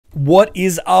What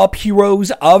is up,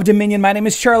 heroes of Dominion? My name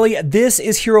is Charlie. This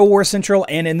is Hero War Central,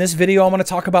 and in this video, I'm going to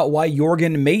talk about why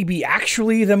Jorgen may be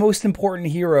actually the most important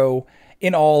hero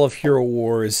in all of Hero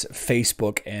Wars,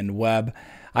 Facebook, and web.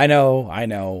 I know.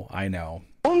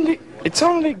 It's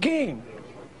only a game.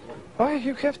 Why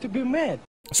you have to be mad?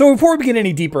 So before we get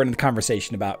any deeper into the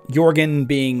conversation about Jorgen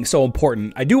being so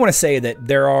important, I do want to say that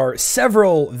there are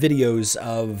several videos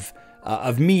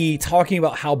of me talking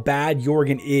about how bad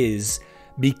Jorgen is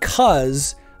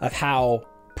because of how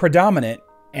predominant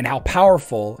and how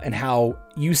powerful and how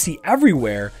you see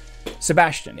everywhere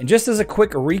Sebastian. And just as a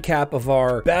quick recap of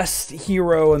our best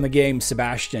hero in the game,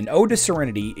 Sebastian, Ode to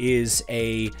Serenity is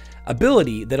a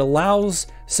ability that allows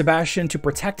Sebastian to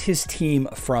protect his team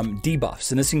from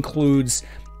debuffs. And this includes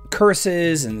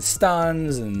curses and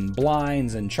stuns and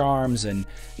blinds and charms, and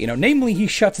namely he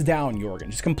shuts down Jorgen,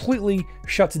 just completely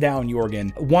shuts down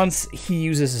Jorgen once he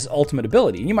uses his ultimate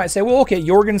ability. And you might say, well, okay,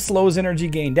 Jorgen slows energy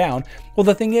gain down. Well,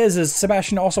 the thing is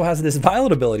Sebastian also has this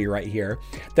Violet ability right here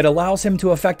that allows him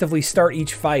to effectively start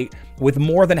each fight with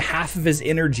more than half of his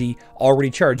energy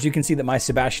already charged. You can see that my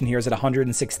Sebastian here is at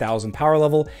 106,000 power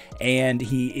level, and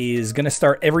he is going to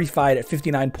start every fight at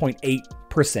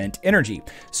 59.8% energy.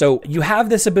 So you have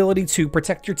this ability to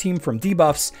protect your team from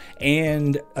debuffs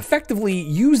and effectively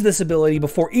use this ability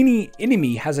before any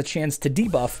enemy has a chance to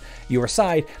debuff your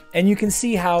side. And you can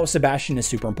see how Sebastian is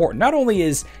super important. Not only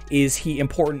is he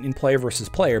important in player versus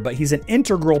player, but he's an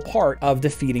integral part of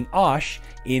defeating Osh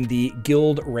in the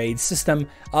guild raid system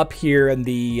up here in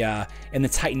the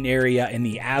Titan area, in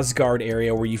the Asgard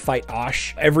area where you fight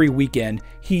Osh every weekend.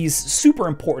 He's super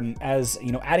important as,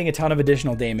 adding a ton of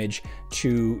additional damage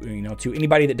to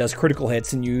anybody that does critical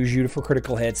hits and use you for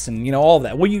critical hits and, all of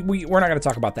that. We're not going to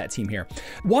talk about that team here.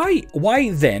 Why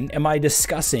then am I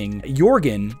discussing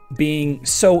Jorgen being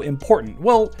so important?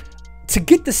 Well, to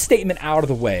get the statement out of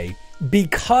the way,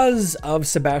 because of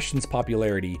Sebastian's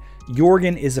popularity,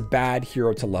 Jorgen is a bad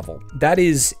hero to level. That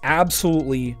is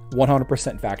absolutely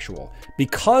 100% factual.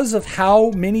 Because of how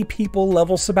many people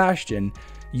level Sebastian,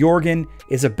 Jorgen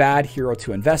is a bad hero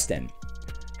to invest in.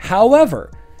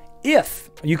 However,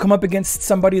 if you come up against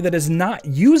somebody that is not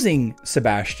using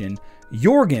Sebastian,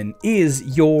 Jorgen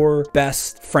is your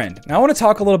best friend. Now I want to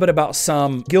talk a little bit about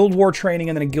some Guild War training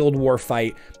and then a Guild War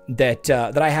fight that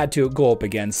I had to go up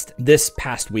against this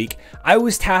past week. I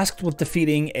was tasked with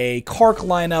defeating a Kark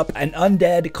lineup, an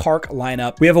undead Kark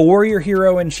lineup. We have a warrior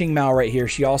hero in Xing Mao right here.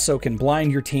 She also can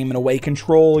blind your team, in a way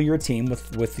control your team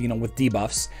with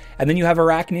debuffs. And then you have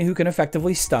Arachne, who can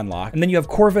effectively stun lock. And then you have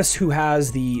Corvus, who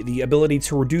has the ability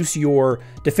to reduce your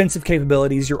defensive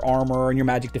capabilities, your armor and your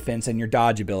magic defense and your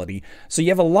dodge ability. So you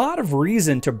have a lot of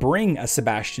reason to bring a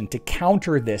Sebastian to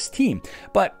counter this team.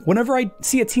 But whenever I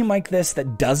see a team like this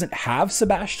that doesn't have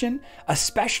Sebastian,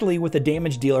 especially with a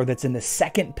damage dealer that's in the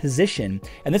second position,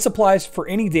 and this applies for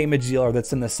any damage dealer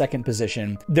that's in the second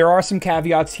position, there are some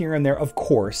caveats here and there, of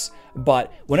course,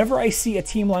 but whenever I see a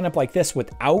team lineup like this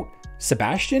without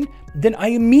Sebastian, then I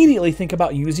immediately think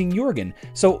about using Jorgen.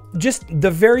 So just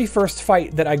the very first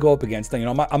fight that I go up against,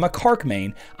 I'm a Kark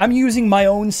main, I'm using my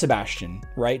own Sebastian,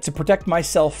 right, to protect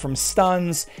myself from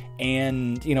stuns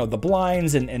and, the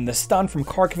blinds and the stun from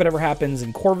Kark if it ever happens,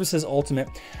 and Corvus's ultimate.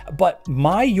 But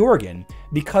my Jorgen,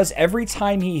 because every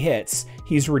time he hits,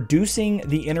 he's reducing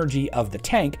the energy of the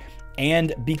tank,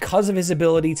 and because of his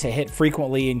ability to hit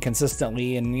frequently and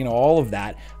consistently and, all of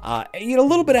that, a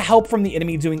little bit of help from the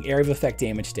enemy doing area of effect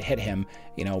damage to hit him,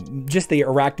 just the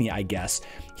Arachne, I guess,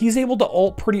 he's able to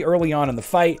ult pretty early on in the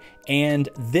fight, and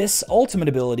this ultimate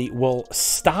ability will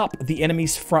stop the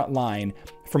enemy's front line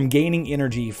from gaining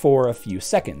energy for a few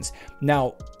seconds.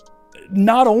 Now,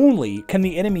 not only can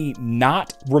the enemy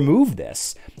not remove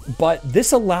this, but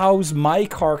this allows my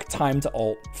Kark time to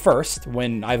ult first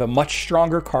when I have a much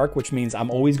stronger Kark, which means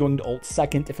I'm always going to ult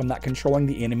second if I'm not controlling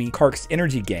the enemy Kark's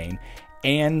energy gain,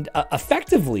 and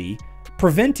effectively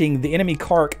preventing the enemy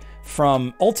Kark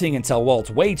from ulting until, well,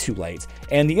 it's way too late.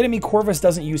 And the enemy Corvus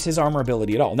doesn't use his armor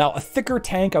ability at all. Now, a thicker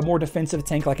tank, a more defensive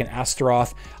tank like an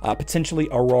Astaroth, potentially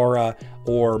Aurora,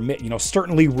 or,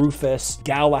 certainly Rufus,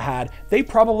 Galahad, they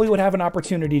probably would have an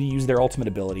opportunity to use their ultimate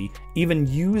ability, even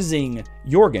using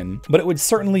Jorgen, but it would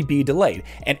certainly be delayed.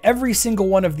 And every single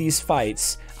one of these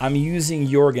fights, I'm using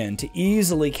Jorgen to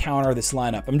easily counter this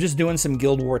lineup. I'm just doing some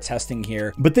Guild War testing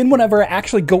here. But then whenever I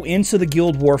actually go into the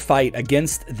Guild War fight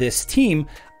against this team,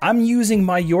 I'm using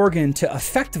my Jorgen to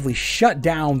effectively shut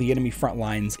down the enemy front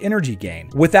line's energy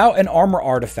gain. Without an armor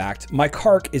artifact, my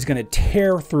Kark is going to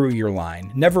tear through your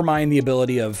line. Never mind the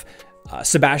ability of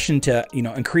Sebastian to,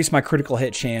 increase my critical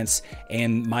hit chance,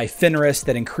 and my Fenris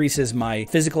that increases my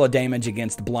physical damage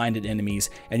against blinded enemies.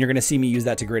 And you're going to see me use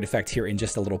that to great effect here in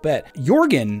just a little bit.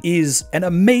 Jorgen is an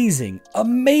amazing,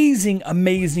 amazing,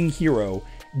 amazing hero.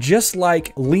 Just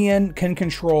like Leon can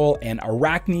control and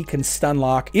Arachne can stun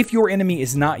lock. If your enemy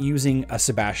is not using a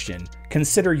Sebastian,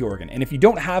 consider Jorgen. And if you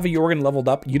don't have a Jorgen leveled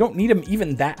up, you don't need him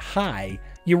even that high.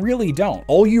 You really don't.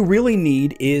 All you really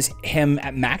need is him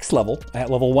at max level, at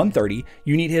level 130.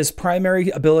 You need his primary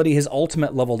ability, his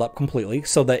ultimate, leveled up completely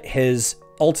so that his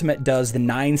ultimate does the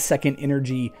 9-second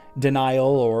energy denial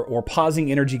or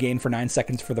pausing energy gain for 9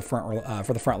 seconds for the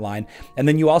front line. And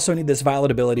then you also need this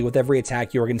violet ability. With every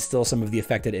attack, Jorgen steals some of the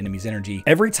affected enemy's energy.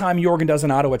 Every time Jorgen does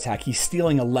an auto attack, he's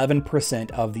stealing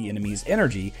 11% of the enemy's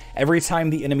energy. Every time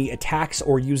the enemy attacks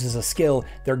or uses a skill,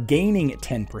 they're gaining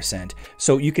 10%.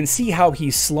 So you can see how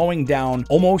he's slowing down,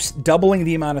 almost doubling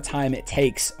the amount of time it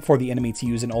takes for the enemy to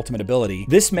use an ultimate ability.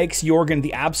 This makes Jorgen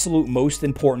the absolute most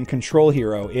important control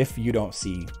hero if you don't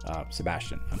see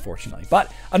Sebastian, unfortunately.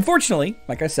 But unfortunately,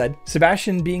 like I said,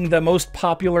 Sebastian being the most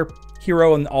popular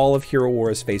hero in all of Hero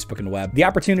Wars Facebook and web, the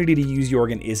opportunity to use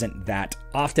Jorgen isn't that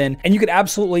often. And you could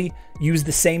absolutely use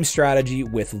the same strategy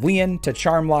with Leon to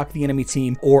charm lock the enemy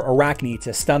team or Arachne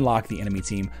to stun lock the enemy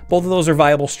team. Both of those are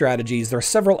viable strategies. There are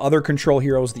several other control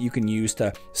heroes that you can use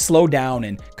to slow down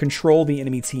and control the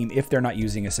enemy team if they're not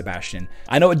using a Sebastian.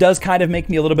 I know it does kind of make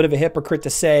me a little bit of a hypocrite to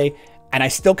say, and I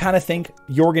still kind of think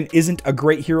Jorgen isn't a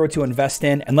great hero to invest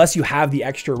in unless you have the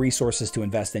extra resources to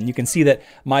invest in. You can see that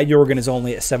my Jorgen is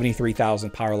only at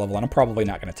 73,000 power level, and I'm probably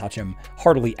not going to touch him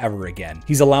hardly ever again.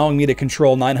 He's allowing me to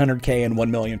control 900k and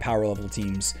 1 million power level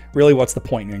teams. Really, what's the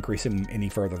point in increasing any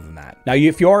further than that? Now,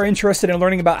 if you are interested in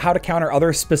learning about how to counter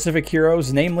other specific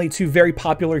heroes, namely two very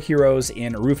popular heroes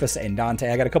in Rufus and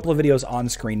Dante, I got a couple of videos on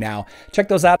screen now. Check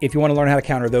those out if you want to learn how to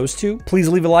counter those two. Please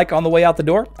leave a like on the way out the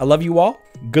door. I love you all.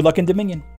 Good luck in Dominion.